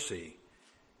see.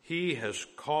 He has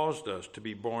caused us to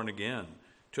be born again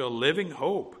to a living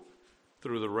hope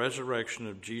through the resurrection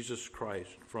of Jesus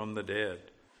Christ from the dead,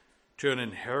 to an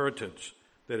inheritance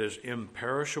that is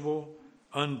imperishable,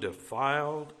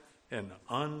 undefiled, and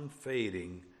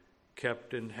unfading,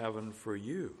 kept in heaven for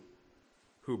you,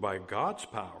 who by God's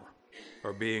power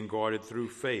are being guarded through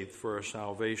faith for a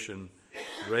salvation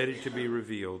ready to be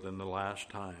revealed in the last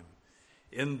time.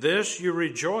 In this you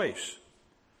rejoice,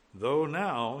 though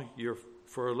now you're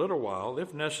for a little while,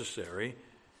 if necessary,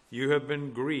 you have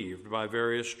been grieved by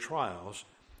various trials,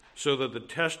 so that the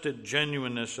tested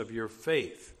genuineness of your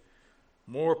faith,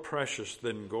 more precious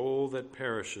than gold that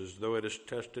perishes, though it is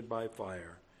tested by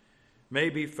fire, may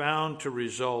be found to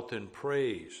result in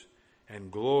praise and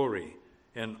glory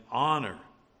and honor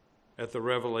at the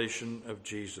revelation of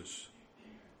Jesus.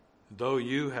 Though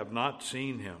you have not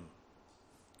seen him,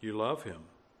 you love him.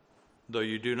 Though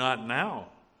you do not now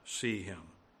see him,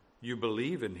 you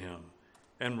believe in him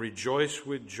and rejoice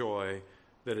with joy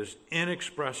that is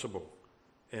inexpressible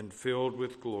and filled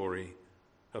with glory,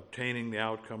 obtaining the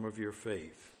outcome of your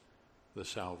faith, the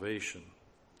salvation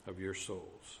of your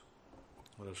souls.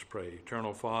 Let us pray.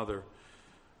 Eternal Father,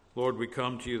 Lord, we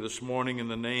come to you this morning in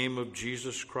the name of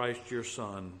Jesus Christ, your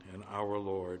Son and our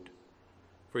Lord.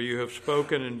 For you have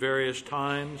spoken in various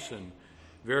times and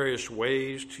various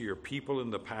ways to your people in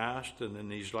the past and in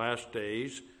these last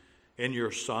days, in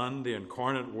your Son, the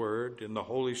incarnate Word, in the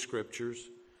Holy Scriptures.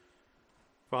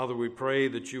 Father, we pray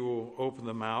that you will open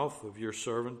the mouth of your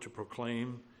servant to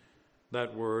proclaim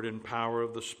that word in power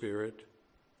of the Spirit.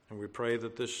 And we pray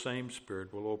that this same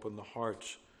Spirit will open the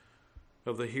hearts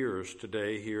of the hearers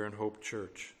today here in Hope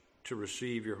Church to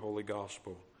receive your holy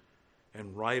gospel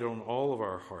and write on all of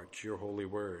our hearts your holy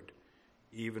word,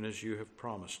 even as you have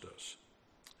promised us.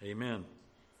 Amen.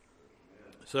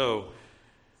 So,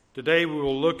 today we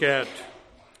will look at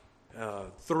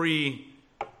three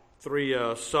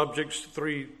subjects,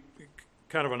 three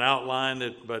kind of an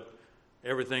outline, but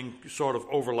everything sort of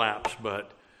overlaps.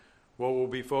 But what we'll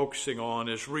be focusing on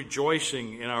is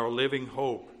rejoicing in our living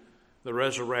hope, the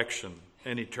resurrection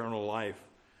and eternal life.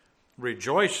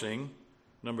 Rejoicing,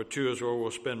 number 2, is where we'll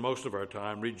spend most of our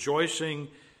time, rejoicing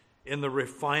in the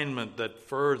refinement that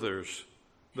furthers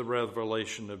the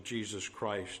revelation of Jesus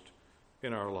Christ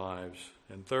in our lives.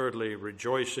 And thirdly,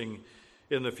 rejoicing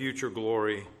in the future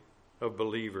glory of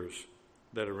believers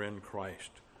that are in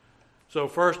Christ. So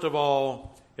first of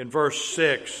all, in verse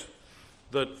 6,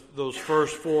 those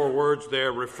first 4 words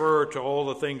there refer to all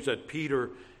the things that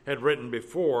Peter had written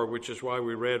before, which is why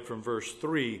we read from verse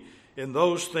 3. In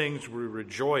those things we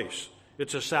rejoice.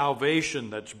 It's a salvation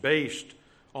that's based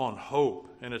on hope,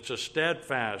 and it's a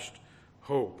steadfast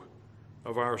hope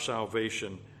of our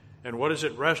salvation. And what does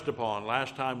it rest upon?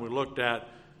 Last time we looked at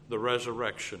the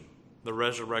resurrection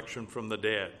from the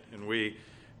dead. And we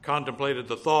contemplated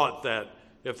the thought that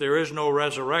if there is no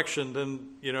resurrection, then,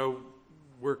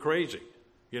 we're crazy.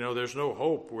 There's no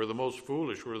hope. We're the most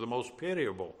foolish. We're the most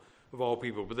pitiable of all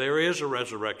people. But there is a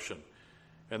resurrection.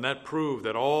 And that proved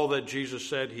that all that Jesus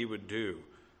said he would do,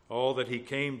 all that he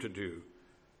came to do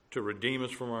to redeem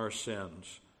us from our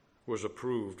sins, was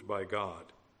approved by God.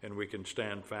 And we can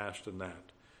stand fast in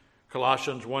that.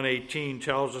 Colossians 1:18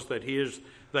 tells us that he is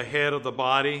the head of the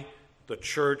body, the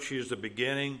church. He is the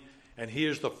beginning, and he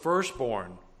is the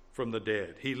firstborn from the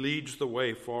dead. He leads the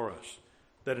way for us,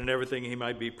 that in everything he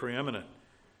might be preeminent.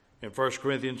 In 1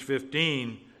 Corinthians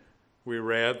 15, we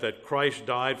read that Christ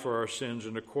died for our sins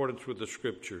in accordance with the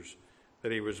Scriptures,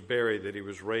 that he was buried, that he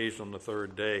was raised on the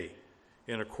 3rd day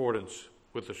in accordance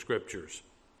with the Scriptures.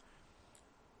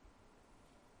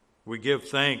 We give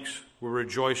thanks, we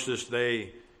rejoice this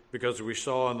day, because we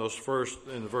saw in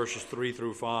the verses 3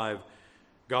 through 5,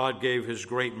 God gave his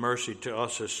great mercy to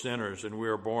us as sinners, and we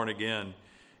are born again.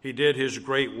 He did his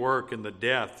great work in the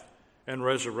death and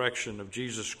resurrection of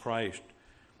Jesus Christ.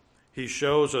 He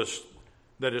shows us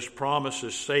that his promise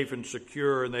is safe and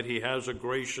secure, and that he has a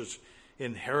gracious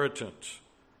inheritance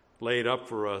laid up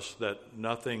for us that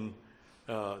nothing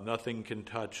can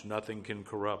touch, nothing can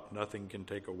corrupt, nothing can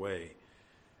take away.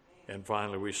 And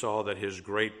finally, we saw that his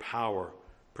great power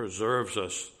preserves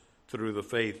us through the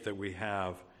faith that we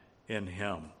have in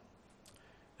him.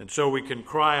 And so we can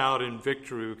cry out in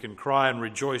victory. We can cry and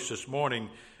rejoice this morning.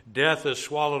 Death is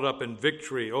swallowed up in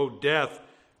victory. O death,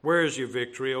 where is your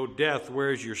victory? O death,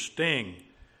 where is your sting?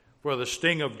 For the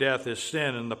sting of death is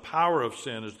sin, and the power of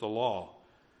sin is the law.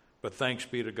 But thanks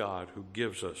be to God who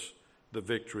gives us the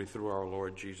victory through our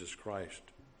Lord Jesus Christ.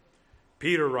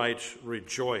 Peter writes,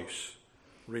 rejoice,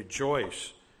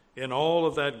 rejoice in all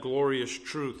of that glorious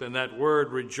truth. And that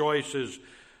word rejoice is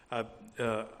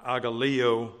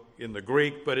agaleo in the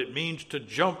Greek, but it means to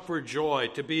jump for joy,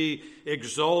 to be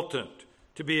exultant,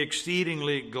 to be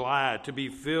exceedingly glad, to be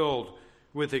filled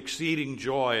with exceeding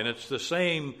joy. And it's the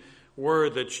same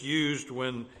word that's used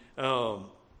when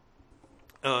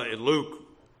Luke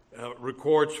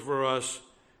records for us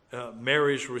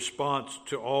Mary's response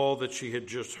to all that she had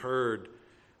just heard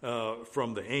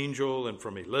from the angel and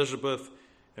from Elizabeth.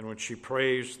 And when she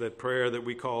prays that prayer that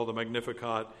we call the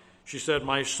Magnificat, she said,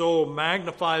 "My soul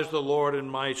magnifies the Lord, and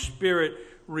my spirit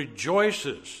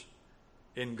rejoices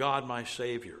in God my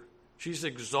Savior." She's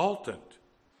exultant.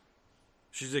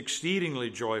 She's exceedingly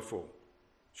joyful.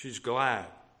 She's glad.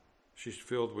 She's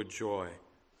filled with joy.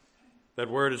 That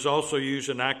word is also used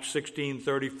in Acts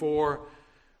 16:34.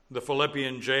 The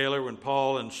Philippian jailer, when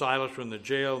Paul and Silas were in the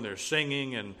jail and they're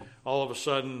singing, and all of a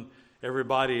sudden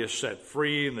everybody is set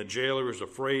free, and the jailer is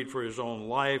afraid for his own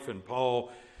life, and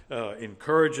Paul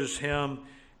encourages him,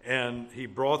 and he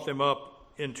brought them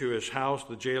up into his house,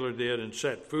 the jailer did, and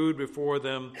set food before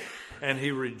them, and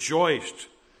he rejoiced.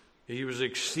 He was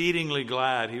exceedingly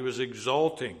glad. He was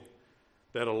exulting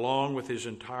that along with his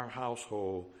entire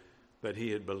household that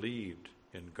he had believed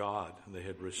in God and they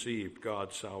had received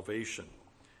God's salvation.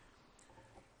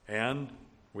 And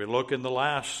we look in the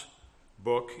last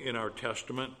book in our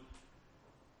Testament,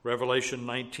 Revelation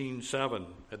 19:7,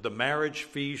 at the marriage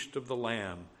feast of the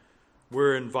Lamb.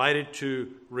 We're invited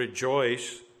to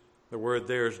rejoice. The word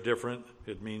there is different.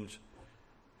 It means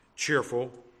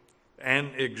cheerful.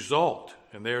 And exult.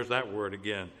 And there's that word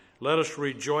again. Let us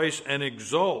rejoice and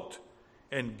exult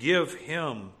and give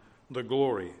him the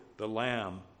glory, the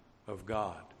Lamb of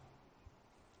God.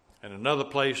 And another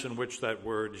place in which that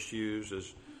word is used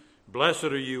is, "Blessed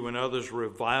are you when others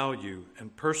revile you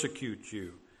and persecute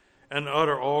you and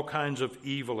utter all kinds of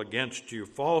evil against you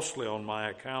falsely on my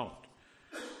account."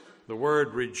 The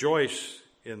word rejoice,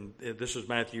 this is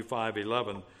Matthew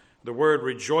 5:11. The word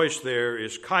rejoice there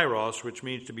is kairos, which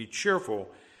means to be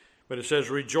cheerful. But it says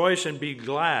rejoice and be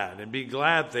glad. And be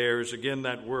glad there is again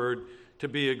that word to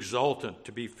be exultant,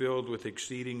 to be filled with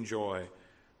exceeding joy.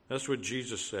 That's what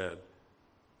Jesus said.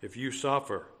 If you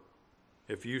suffer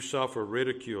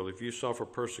ridicule, if you suffer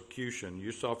persecution,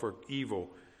 you suffer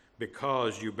evil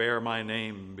because you bear my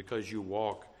name, because you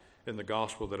walk in the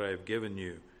gospel that I have given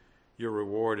you, your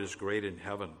reward is great in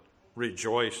heaven.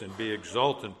 Rejoice and be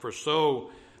exultant, for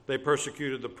so they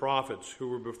persecuted the prophets who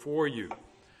were before you.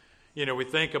 You know, we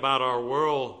think about our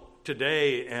world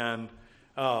today, and,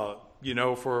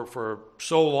 for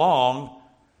so long,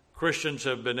 Christians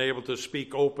have been able to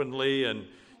speak openly and,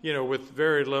 with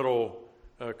very little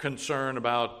concern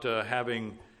about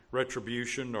having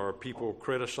retribution or people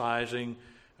criticizing,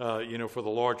 for the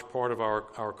large part of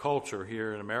our culture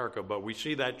here in America. But we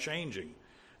see that changing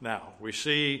now. We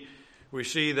see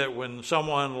that when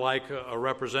someone like a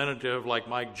representative like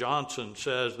Mike Johnson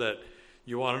says that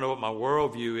you want to know what my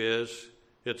worldview is,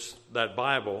 it's that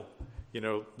Bible,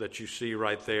 that you see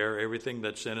right there, everything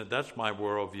that's in it, that's my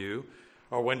worldview.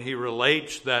 Or when he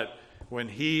relates that when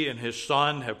he and his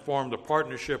son have formed a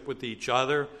partnership with each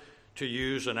other to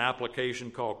use an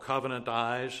application called Covenant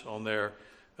Eyes on their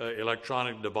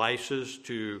electronic devices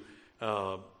to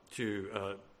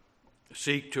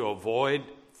seek to avoid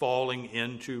falling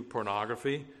into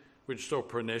pornography, which is so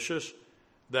pernicious,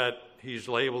 that he's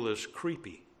labeled as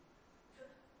creepy.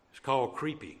 It's called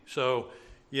creepy. So,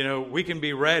 we can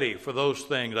be ready for those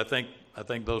things. I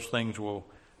think those things will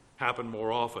happen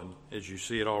more often as you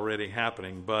see it already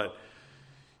happening. But,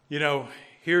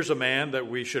 here's a man that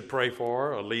we should pray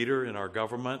for, a leader in our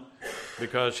government,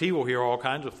 because he will hear all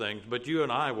kinds of things. But you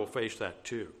and I will face that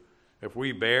too. If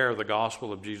we bear the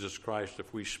gospel of Jesus Christ,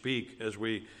 if we speak, as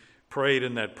we prayed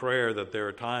in that prayer, that there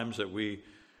are times that we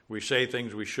say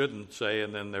things we shouldn't say,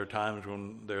 and then there are times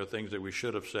when there are things that we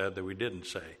should have said that we didn't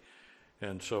say.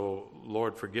 And so,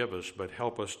 Lord, forgive us, but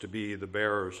help us to be the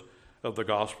bearers of the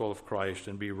gospel of Christ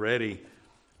and be ready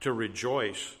to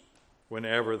rejoice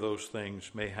whenever those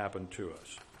things may happen to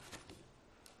us.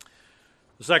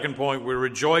 The second point, we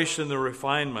rejoice in the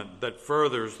refinement that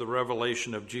furthers the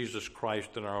revelation of Jesus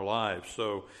Christ in our lives.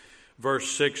 So, verse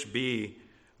 6b,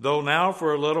 though now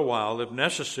for a little while, if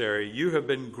necessary, you have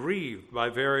been grieved by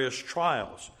various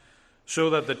trials, so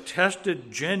that the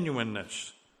tested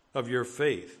genuineness of your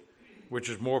faith, which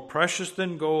is more precious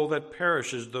than gold that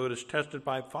perishes, though it is tested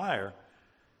by fire,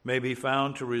 may be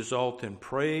found to result in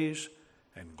praise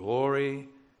and glory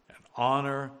and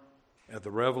honor at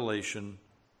the revelation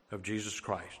of Jesus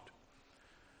Christ.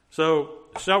 So,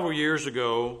 several years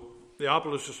ago, the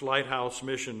Opelousas Lighthouse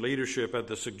Mission leadership, at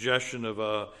the suggestion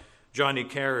of Johnny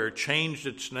Carrier, changed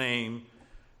its name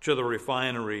to the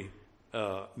Refinery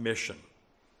Mission.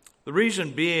 The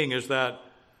reason being is that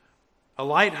A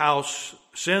lighthouse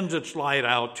sends its light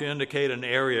out to indicate an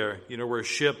area, where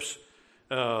ships,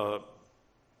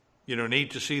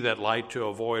 need to see that light to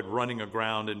avoid running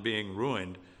aground and being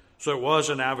ruined. So it was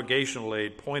a navigational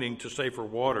aid pointing to safer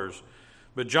waters.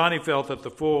 But Johnny felt that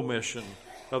the full mission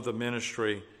of the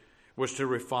ministry was to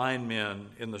refine men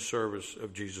in the service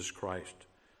of Jesus Christ.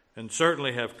 And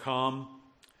certainly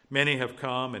many have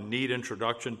come and need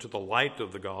introduction to the light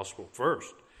of the gospel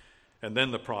first. And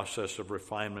then the process of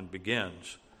refinement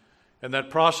begins. And that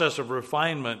process of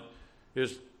refinement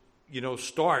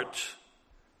starts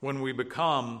when we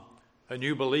become a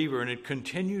new believer, and it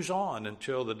continues on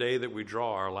until the day that we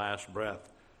draw our last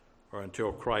breath, or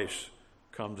until Christ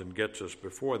comes and gets us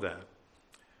before that.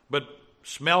 But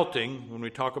smelting, when we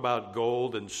talk about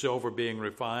gold and silver being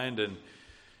refined, and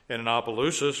in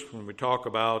Opelousas, when we talk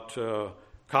about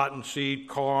cottonseed,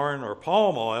 corn, or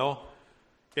palm oil,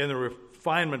 in the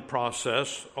refinement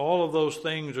process, all of those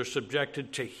things are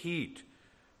subjected to heat,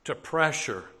 to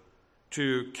pressure,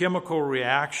 to chemical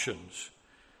reactions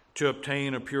to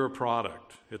obtain a pure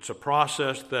product. It's a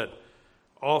process that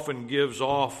often gives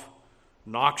off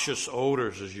noxious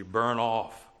odors as you burn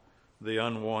off the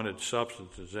unwanted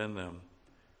substances in them.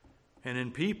 And in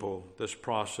people, this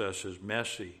process is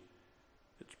messy.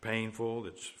 It's painful.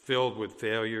 It's filled with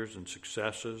failures and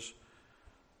successes.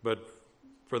 But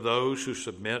for those who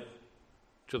submit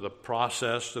to the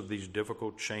process of these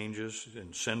difficult changes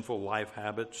in sinful life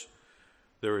habits,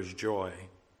 there is joy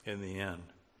in the end.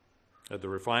 At the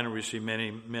refinery, we see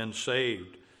many men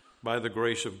saved by the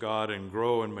grace of God and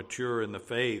grow and mature in the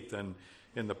faith and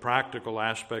in the practical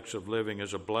aspects of living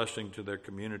as a blessing to their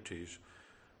communities.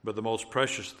 But the most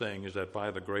precious thing is that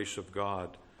by the grace of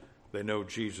God, they know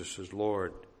Jesus as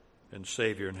Lord and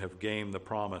Savior and have gained the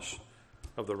promise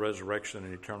of the resurrection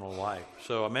and eternal life.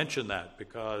 So I mention that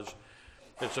because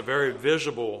it's a very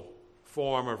visible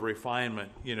form of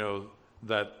refinement,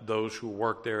 that those who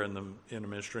work there in the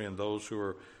ministry and those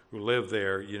who live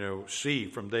there, see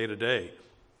from day to day.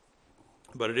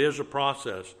 But it is a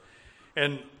process.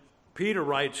 And Peter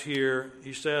writes here,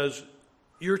 he says,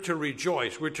 you're to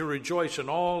rejoice. We're to rejoice in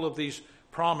all of these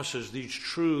promises, these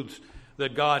truths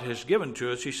that God has given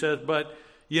to us. He says, but,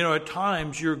 at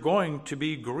times you're going to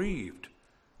be grieved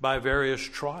by various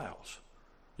trials.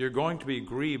 You're going to be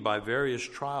grieved by various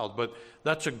trials, but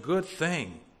that's a good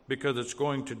thing because it's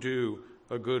going to do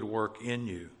a good work in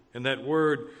you. And that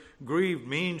word grieved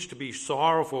means to be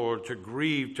sorrowful, or to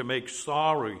grieve, to make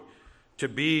sorry, to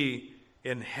be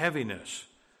in heaviness.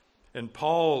 And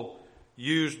Paul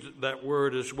used that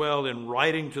word as well in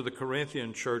writing to the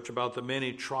Corinthian church about the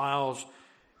many trials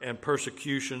and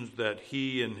persecutions that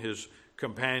he and his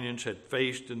companions had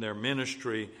faced in their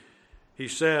ministry. He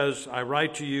says, I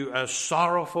write to you as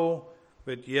sorrowful,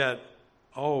 but yet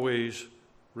always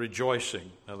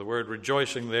rejoicing. Now the word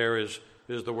rejoicing there is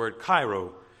the word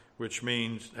kairo, which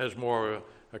has more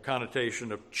a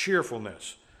connotation of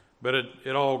cheerfulness. But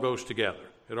it all goes together.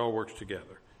 It all works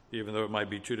together, even though it might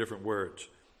be two different words.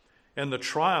 And the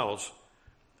trials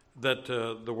that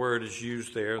the word is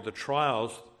used there, the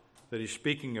trials that he's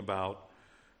speaking about,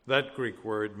 that Greek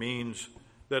word means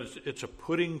that it's a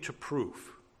putting to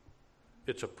proof.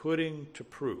 It's a putting to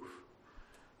proof.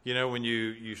 When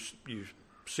you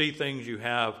see things, you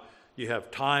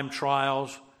have time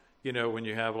trials. When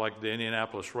you have like the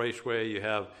Indianapolis Raceway, you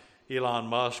have Elon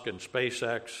Musk and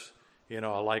SpaceX.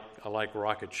 I like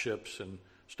rocket ships and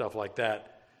stuff like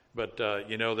that. But,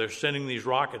 they're sending these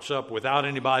rockets up without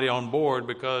anybody on board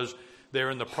because they're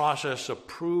in the process of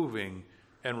proving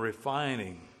and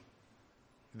refining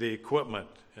the equipment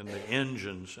and the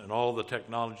engines and all the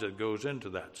technology that goes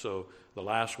into that. So the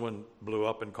last one blew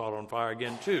up and caught on fire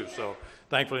again too. So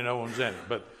thankfully no one's in it.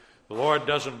 But the Lord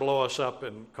doesn't blow us up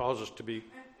and cause us to be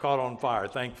caught on fire,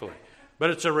 thankfully.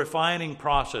 But it's a refining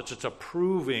process. It's a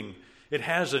proving. It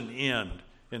has an end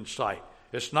in sight.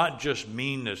 It's not just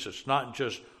meanness. It's not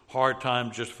just hard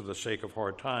times just for the sake of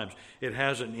hard times. It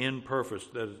has an end purpose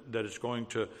that is going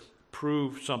to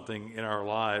prove something in our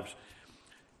lives.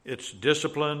 It's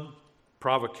discipline,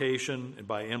 provocation, and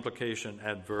by implication,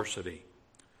 adversity.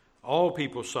 All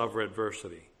people suffer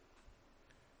adversity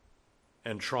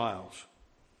and trials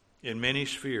in many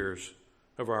spheres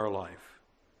of our life,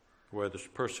 whether it's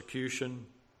persecution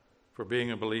for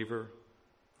being a believer,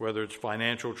 whether it's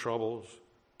financial troubles,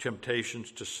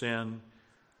 temptations to sin,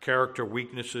 character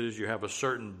weaknesses, you have a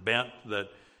certain bent that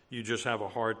you just have a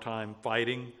hard time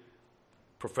fighting,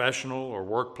 professional or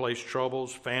workplace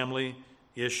troubles, family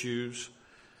issues.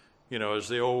 As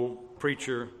the old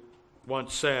preacher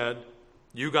once said,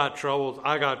 you got troubles,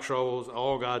 I got troubles,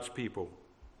 all God's people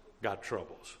got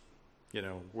troubles.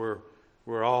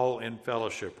 We're all in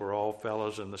fellowship. We're all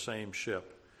fellows in the same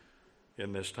ship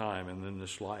in this time and in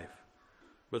this life.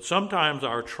 But sometimes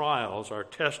our trials, our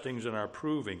testings, and our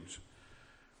provings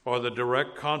are the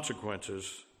direct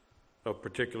consequences of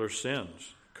particular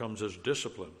sins. It comes as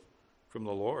discipline from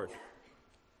the Lord.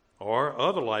 Or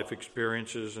other life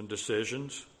experiences and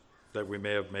decisions that we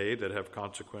may have made that have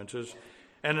consequences.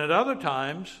 And at other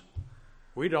times,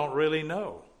 we don't really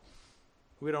know.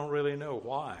 We don't really know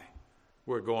why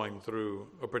we're going through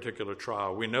a particular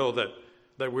trial. We know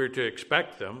that we're to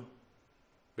expect them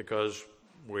because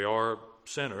we are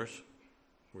sinners.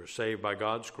 We're saved by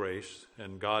God's grace,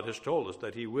 and God has told us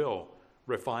that He will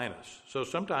refine us. So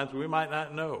sometimes we might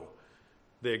not know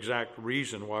the exact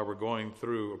reason why we're going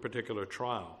through a particular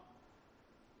trial.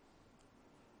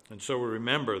 And so we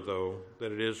remember, though,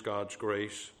 that it is God's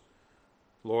grace.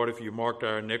 Lord, if you marked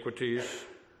our iniquities,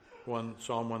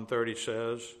 Psalm 130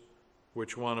 says,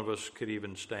 which one of us could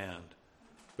even stand?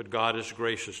 But God is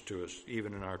gracious to us,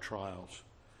 even in our trials.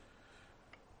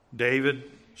 David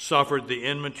suffered the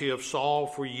enmity of Saul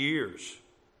for years,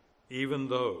 even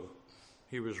though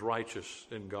he was righteous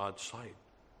in God's sight.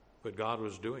 But God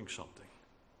was doing something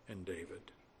in David.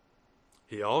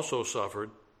 He also suffered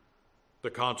the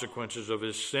consequences of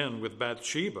his sin with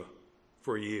Bathsheba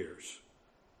for years.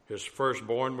 His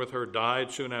firstborn with her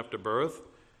died soon after birth,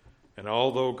 and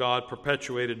although God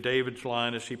perpetuated David's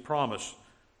line as he promised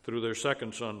through their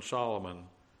second son Solomon,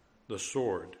 the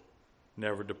sword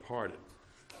never departed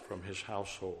from his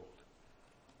household.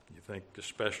 You think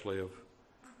especially of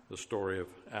the story of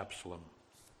Absalom.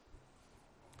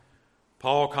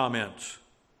 Paul comments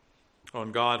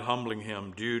on God humbling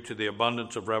him due to the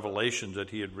abundance of revelations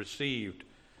that he had received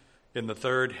in the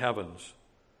third heavens.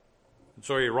 And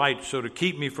so he writes, so to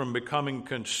keep me from becoming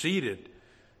conceited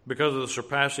because of the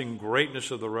surpassing greatness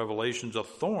of the revelations, a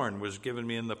thorn was given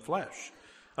me in the flesh,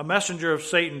 a messenger of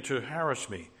Satan to harass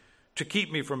me, to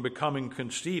keep me from becoming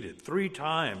conceited. 3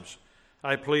 times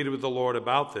I pleaded with the Lord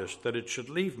about this, that it should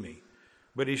leave me.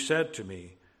 But he said to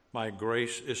me, my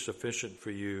grace is sufficient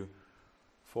for you,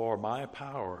 for my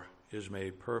power is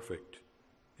made perfect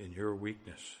in your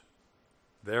weakness.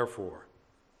 Therefore,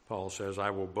 Paul says,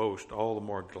 I will boast all the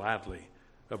more gladly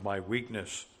of my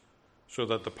weakness, so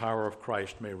that the power of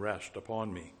Christ may rest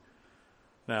upon me.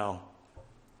 Now,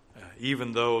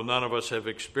 even though none of us have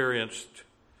experienced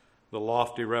the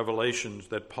lofty revelations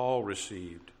that Paul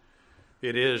received,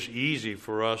 it is easy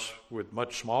for us with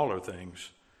much smaller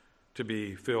things to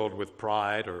be filled with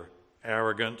pride or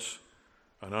arrogance,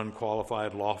 an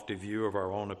unqualified, lofty view of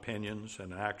our own opinions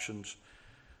and actions.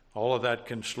 All of that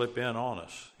can slip in on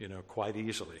us, quite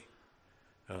easily.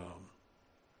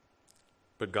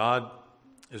 But God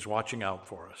is watching out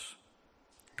for us.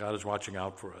 God is watching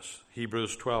out for us.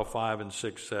 Hebrews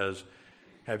 12:5-6 says,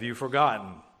 have you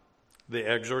forgotten the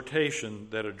exhortation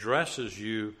that addresses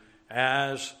you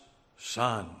as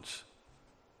sons?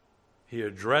 He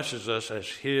addresses us as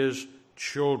his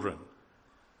children.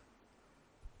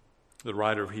 The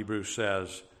writer of Hebrews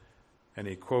says, and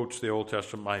he quotes the Old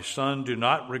Testament, my son, do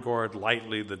not regard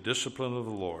lightly the discipline of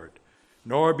the Lord,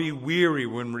 nor be weary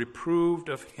when reproved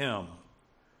of him.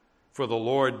 For the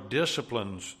Lord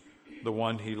disciplines the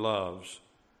one he loves,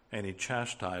 and he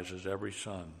chastises every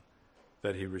son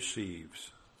that he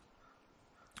receives.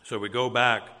 So we go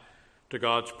back to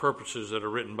God's purposes that are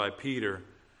written by Peter.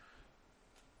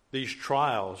 These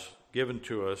trials given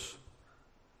to us,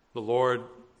 the Lord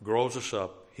grows us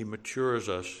up, he matures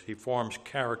us, he forms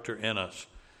character in us.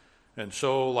 And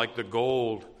so, like the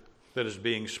gold that is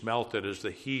being smelted, as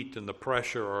the heat and the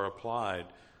pressure are applied,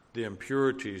 the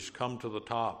impurities come to the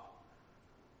top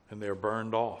and they're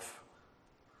burned off.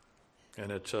 And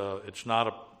it's not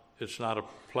a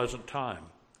pleasant time,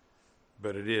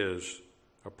 but it is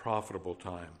a profitable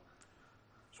time.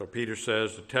 So Peter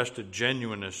says, the tested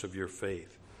genuineness of your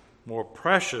faith, more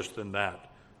precious than that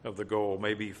of the gold,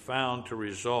 may be found to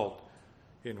result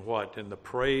in what? In the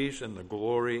praise and the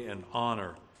glory and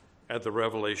honor at the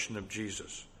revelation of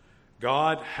Jesus.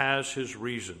 God has his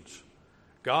reasons.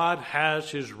 God has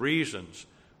his reasons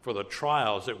for the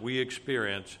trials that we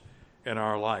experience in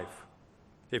our life.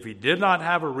 If he did not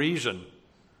have a reason,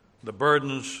 the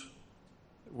burdens,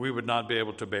 we would not be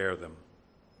able to bear them.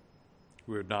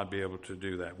 We would not be able to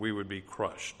do that. We would be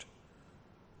crushed.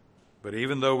 But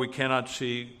even though we cannot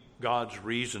see God's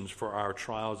reasons for our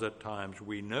trials at times,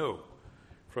 we know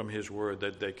from his word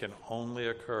that they can only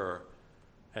occur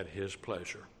at his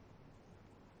pleasure.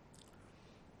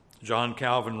 John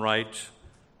Calvin writes,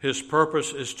 his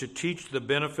purpose is to teach the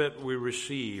benefit we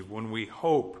receive when we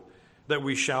hope that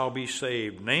we shall be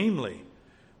saved, namely,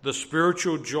 the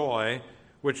spiritual joy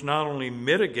which not only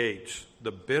mitigates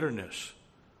the bitterness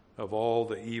of all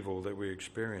the evil that we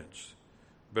experience,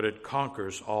 but it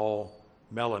conquers all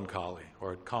melancholy,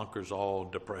 or it conquers all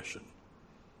depression.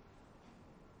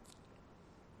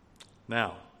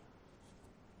 Now,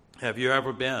 have you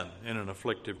ever been in an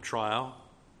afflictive trial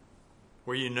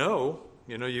where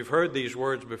you've heard these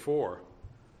words before,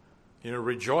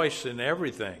 rejoice in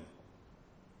everything,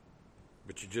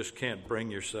 but you just can't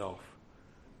bring yourself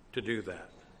to do that?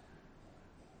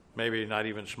 Maybe not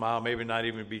even smile, maybe not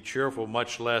even be cheerful,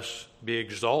 much less be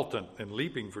exultant and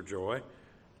leaping for joy,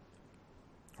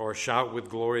 or shout with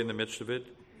glory in the midst of it.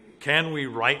 Can we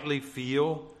rightly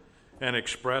feel and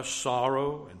express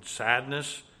sorrow and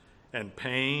sadness and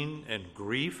pain and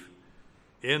grief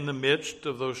in the midst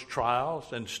of those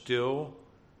trials and still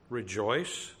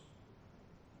rejoice?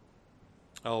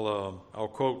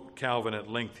 I'll quote Calvin at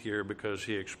length here because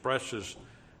he expresses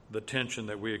the tension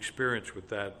that we experience with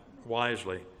that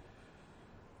wisely.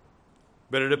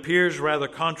 But it appears rather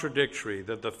contradictory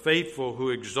that the faithful who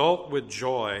exult with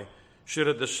joy should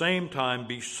at the same time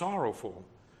be sorrowful,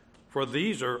 for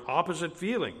these are opposite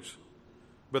feelings.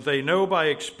 But they know by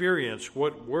experience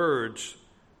what words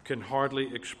can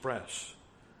hardly express,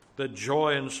 that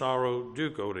joy and sorrow do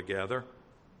go together.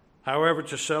 However,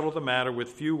 to settle the matter with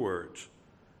few words,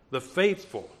 the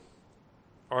faithful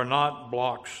are not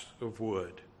blocks of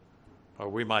wood, or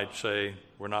we might say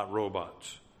we're not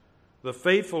robots. The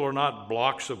faithful are not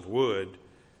blocks of wood,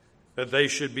 that they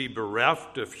should be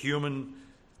bereft of human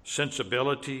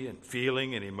sensibility and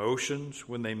feeling and emotions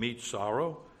when they meet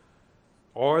sorrow,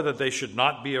 or that they should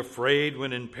not be afraid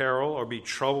when in peril, or be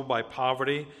troubled by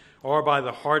poverty, or by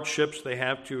the hardships they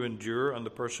have to endure under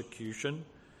persecution.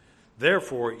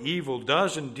 Therefore, evil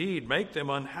does indeed make them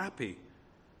unhappy,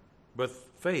 but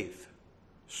faith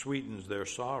sweetens their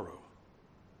sorrow,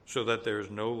 so that there is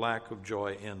no lack of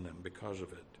joy in them because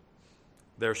of it.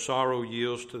 Their sorrow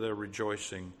yields to their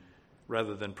rejoicing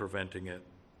rather than preventing it.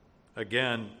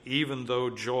 Again, even though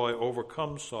joy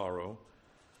overcomes sorrow,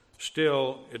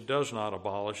 still it does not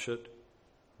abolish it,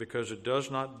 because it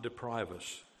does not deprive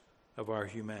us of our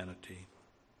humanity.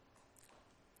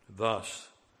 Thus,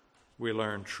 we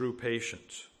learn true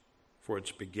patience, for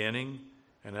its beginning,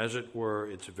 and as it were,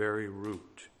 its very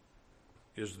root,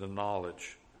 is the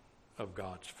knowledge of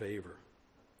God's favor,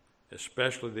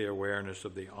 especially the awareness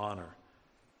of the honor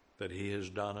that He has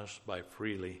done us by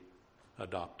freely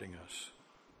adopting us.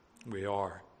 We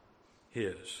are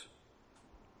His.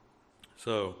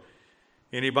 So,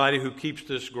 anybody who keeps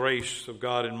this grace of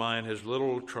God in mind has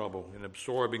little trouble in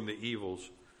absorbing the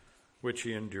evils which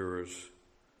he endures.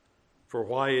 For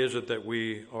why is it that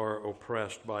we are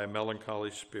oppressed by a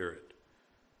melancholy spirit,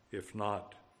 if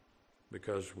not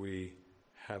because we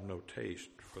have no taste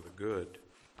for the good,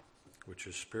 which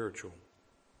is spiritual?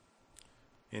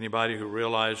 Anybody who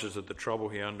realizes that the trouble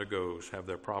he undergoes have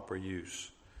their proper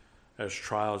use as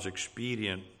trials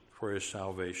expedient for his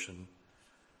salvation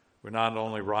will not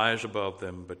only rise above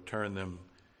them, but turn them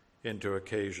into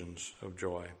occasions of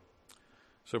joy.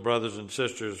 So, brothers and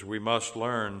sisters, we must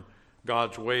learn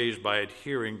God's ways by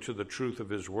adhering to the truth of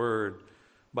His Word,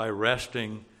 by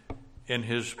resting in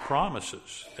His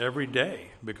promises every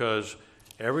day, because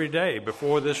every day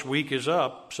before this week is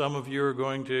up, some of you are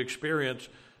going to experience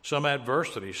some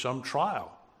adversity, some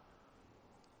trial.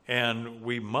 And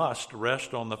we must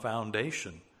rest on the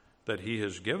foundation that He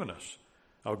has given us.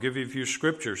 I'll give you a few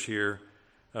scriptures here,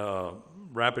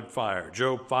 rapid fire.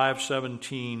 Job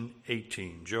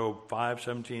 5:17-18. Job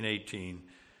 5:17-18.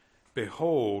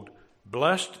 Behold,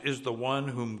 blessed is the one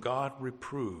whom God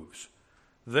reproves.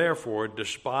 Therefore,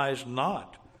 despise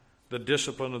not the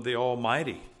discipline of the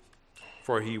Almighty.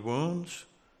 For He wounds,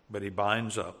 but He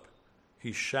binds up.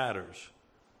 He shatters,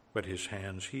 but His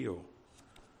hands heal.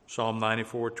 Psalm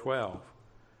 94:12.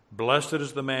 Blessed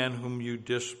is the man whom you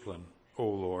discipline, O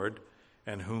Lord,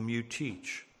 and whom you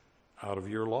teach out of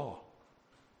your law.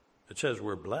 It says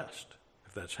we're blessed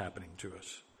if that's happening to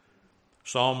us.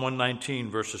 Psalm 119,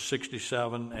 verses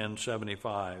 67 and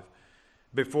 75.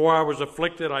 Before I was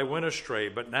afflicted, I went astray,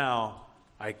 but now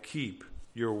I keep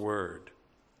your word.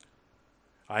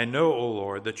 I know, O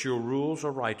Lord, that your rules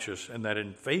are righteous, and that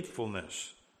in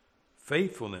faithfulness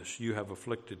you have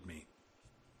afflicted me.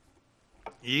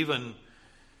 Even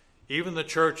the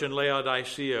church in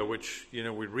Laodicea, which, we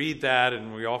read that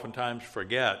and we oftentimes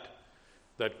forget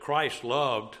that Christ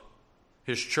loved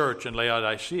His church in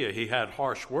Laodicea. He had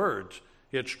harsh words.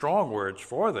 He had strong words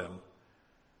for them.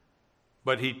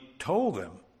 But He told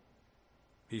them,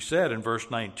 He said in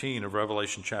verse 19 of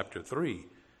Revelation chapter 3,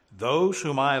 those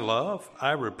whom I love,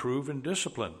 I reprove and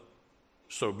discipline.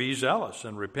 So be zealous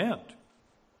and repent.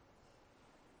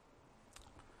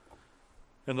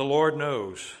 And the Lord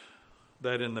knows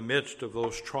that in the midst of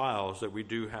those trials that we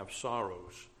do have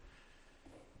sorrows.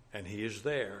 And he is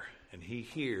there, and he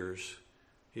hears.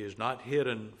 He is not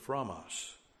hidden from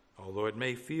us, although it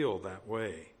may feel that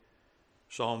way.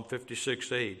 Psalm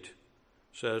 56:8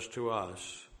 says to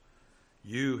us,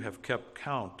 "You have kept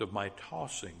count of my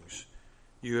tossings.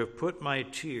 You have put my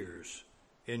tears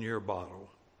in your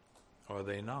bottle. Are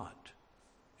they not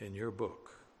in your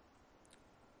book?"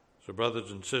 So,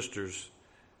 brothers and sisters,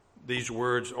 these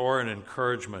words are an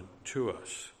encouragement to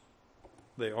us.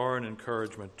 They are an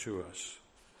encouragement to us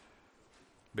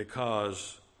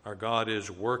because our God is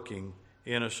working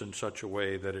in us in such a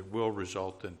way that it will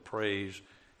result in praise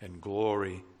and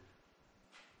glory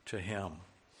to him.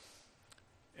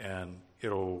 And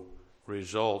it'll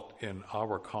result in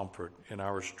our comfort, in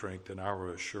our strength, in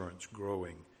our assurance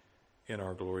growing in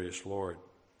our glorious Lord.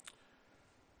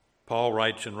 Paul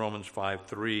writes in Romans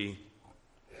 5:3,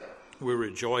 "We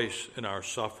rejoice in our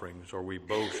sufferings," or we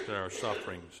boast in our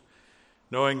sufferings,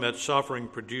 "knowing that suffering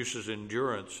produces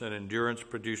endurance, and endurance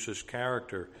produces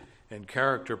character, and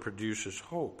character produces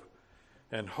hope.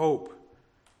 And hope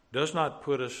does not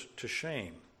put us to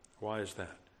shame." Why is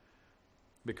that?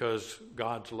 Because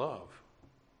God's love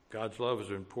is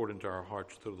important to our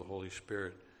hearts through the Holy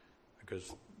Spirit,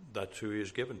 because that's who he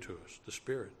has given to us, the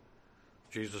Spirit.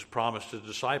 Jesus promised his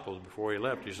disciples before he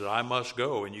left, he said, "I must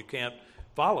go, and you can't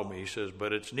follow me." He says,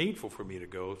 "But it's needful for me to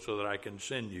go so that I can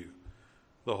send you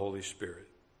the Holy Spirit."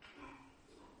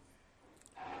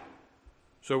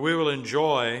 So we will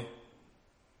enjoy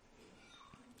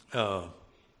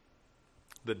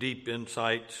the deep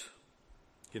insights,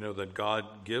 that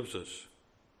God gives us,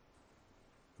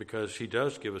 because he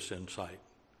does give us insight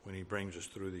when he brings us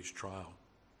through these trials.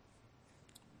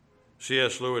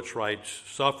 C.S. Lewis writes,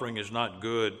 "Suffering is not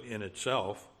good in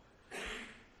itself,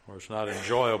 or it's not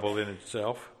enjoyable in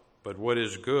itself, but what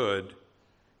is good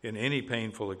in any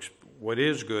painful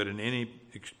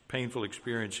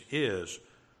experience is,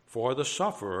 for the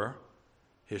sufferer,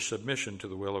 his submission to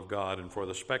the will of God, and for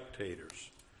the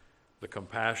spectators, the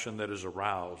compassion that is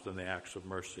aroused in the acts of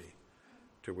mercy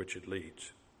to which it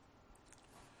leads."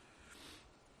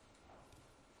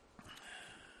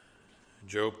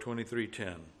 Job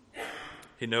 23:10,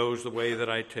 "He knows the way that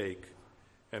I take,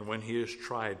 and when he has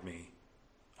tried me,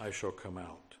 I shall come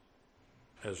out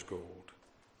as gold."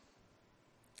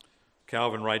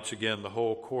 Calvin writes again, "The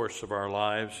whole course of our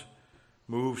lives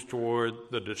moves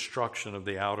toward the destruction of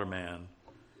the outer man,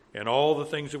 and all the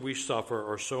things that we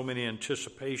suffer are so many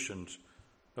anticipations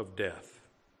of death.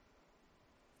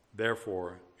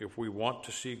 Therefore, if we want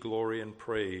to see glory and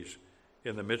praise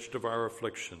in the midst of our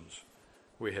afflictions,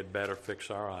 we had better fix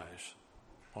our eyes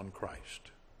on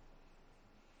Christ."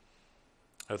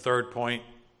 A third point,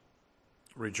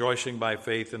 rejoicing by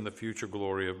faith in the future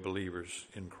glory of believers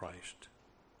in Christ.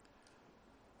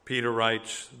 Peter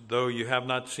writes, "Though you have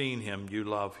not seen him, you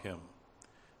love him.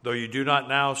 Though you do not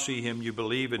now see him, you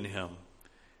believe in him,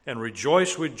 and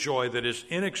rejoice with joy that is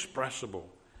inexpressible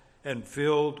and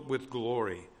filled with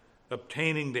glory,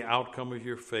 obtaining the outcome of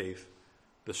your faith,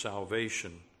 the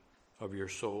salvation of your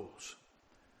souls."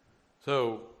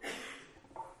 So,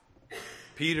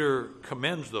 Peter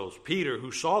commends those. Peter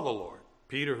who saw the Lord.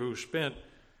 Peter who spent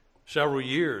several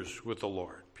years with the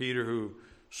Lord. Peter who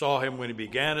saw him when he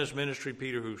began his ministry.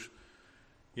 Peter who,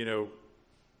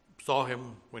 saw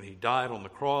him when he died on the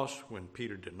cross, when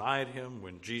Peter denied him,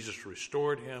 when Jesus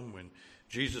restored him, when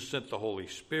Jesus sent the Holy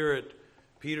Spirit.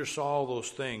 Peter saw all those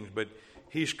things, but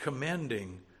he's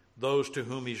commending those to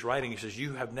whom he's writing. He says,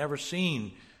 "You have never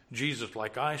seen Jesus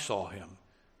like I saw him,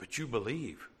 but you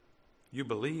believe. You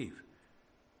believe.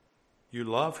 You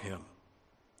love him,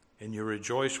 and you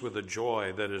rejoice with a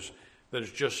joy that is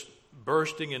just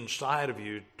bursting inside of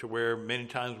you, to where many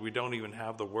times we don't even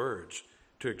have the words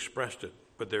to express it,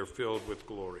 but they're filled with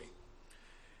glory."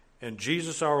 And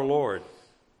Jesus our Lord,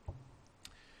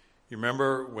 you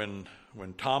remember when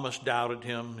Thomas doubted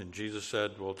him, and Jesus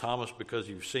said, "Well, Thomas, because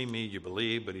you've seen me, you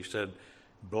believe." But he said,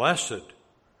 blessed,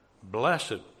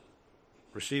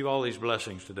 receive all these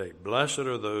blessings today. "Blessed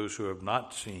are those who have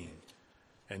not seen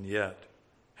and yet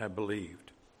have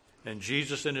believed." And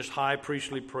Jesus, in his high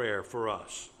priestly prayer for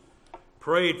us,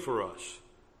 prayed for us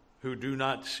who do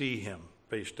not see him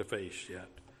face to face yet.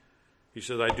 He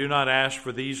said, "I do not ask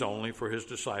for these only, for his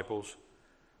disciples,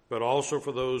 but also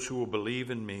for those who will believe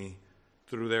in me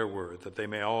through their word, that they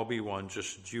may all be one,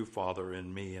 just as you, Father,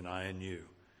 in me and I in you.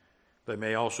 They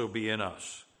may also be in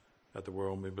us, that the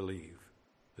world may believe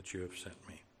that you have sent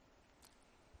me."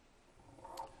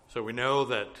 So we know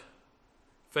that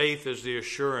faith is the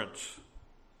assurance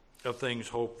of things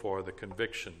hoped for, the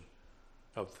conviction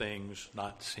of things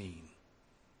not seen.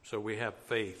 So we have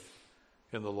faith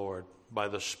in the Lord. By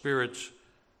the Spirit's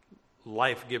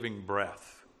life-giving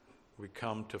breath, we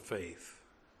come to faith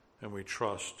and we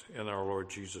trust in our Lord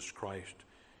Jesus Christ.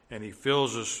 And he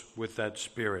fills us with that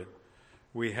Spirit.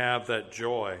 We have that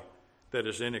joy that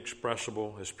is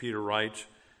inexpressible, as Peter writes.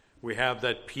 We have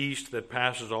that peace that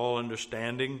passes all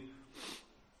understanding,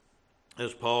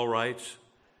 as Paul writes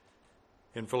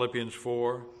in Philippians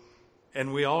 4.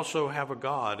 And we also have a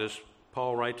God, as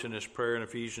Paul writes in his prayer in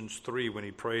Ephesians 3, when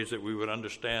he prays that we would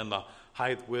understand the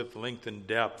height, width, length, and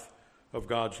depth of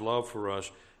God's love for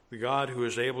us, the God who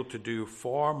is able to do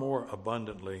far more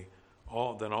abundantly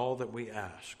than all that we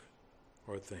ask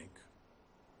or think.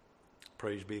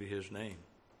 Praise be to his name.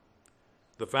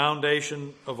 The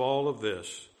foundation of all of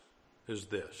this is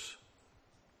this: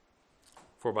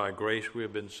 for by grace we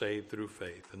have been saved through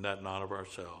faith, and that not of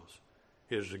ourselves.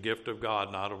 It is the gift of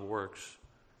God, not of works,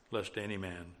 lest any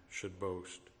man should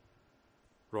boast.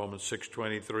 Romans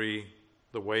 6:23,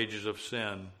 the wages of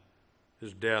sin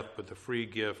is death, but the free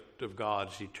gift of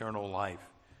God is eternal life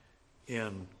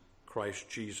in Christ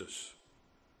Jesus.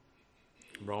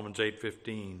 Romans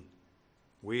 8:15,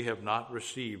 we have not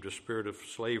received a spirit of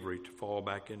slavery to fall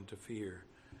back into fear,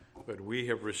 but we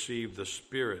have received the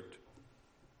Spirit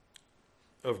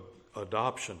of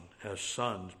adoption as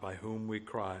sons, by whom we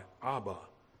cry, Abba,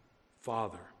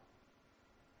 Father.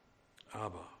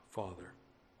 Abba, Father.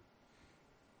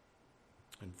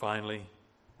 And finally,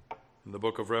 in the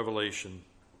book of Revelation,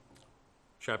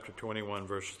 chapter 21,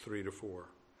 verses 3 to 4,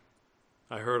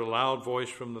 I heard a loud voice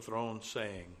from the throne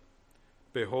saying,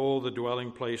 behold, the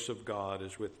dwelling place of God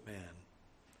is with man.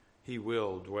 He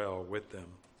will dwell with them,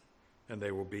 and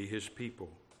they will be his people,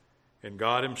 and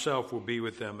God himself will be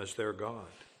with them as their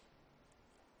God.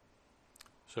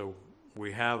 So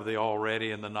we have the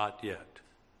already and the not yet.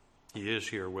 He is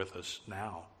here with us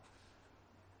now.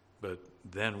 But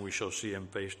then we shall see him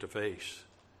face to face.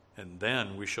 And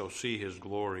then we shall see his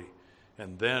glory.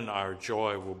 And then our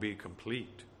joy will be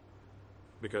complete,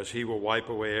 because he will wipe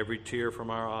away every tear from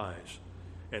our eyes.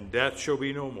 And death shall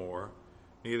be no more,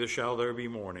 neither shall there be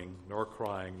mourning, nor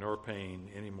crying, nor pain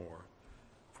any more.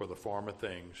 For the former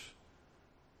things,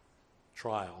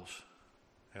 trials,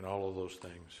 and all of those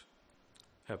things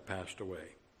have passed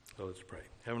away. So let's pray.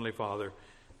 Heavenly Father,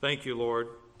 thank you, Lord,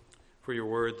 for your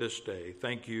word this day.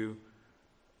 Thank you,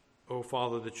 O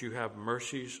Father, that you have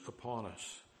mercies upon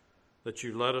us, that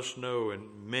you let us know in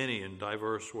many and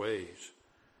diverse ways,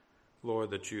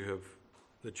 Lord, that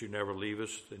you never leave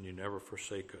us and you never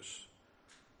forsake us,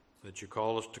 that you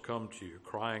call us to come to you,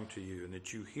 crying to you, and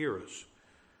that you hear us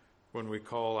when we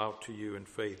call out to you in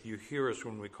faith. You hear us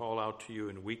when we call out to you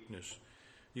in weakness.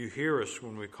 You hear us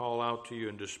when we call out to you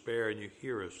in despair, and you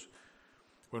hear us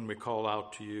when we call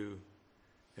out to you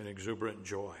in exuberant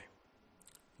joy.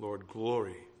 Lord,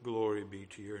 glory be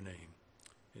to your name.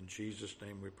 In Jesus'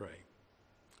 name we pray.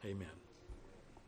 Amen.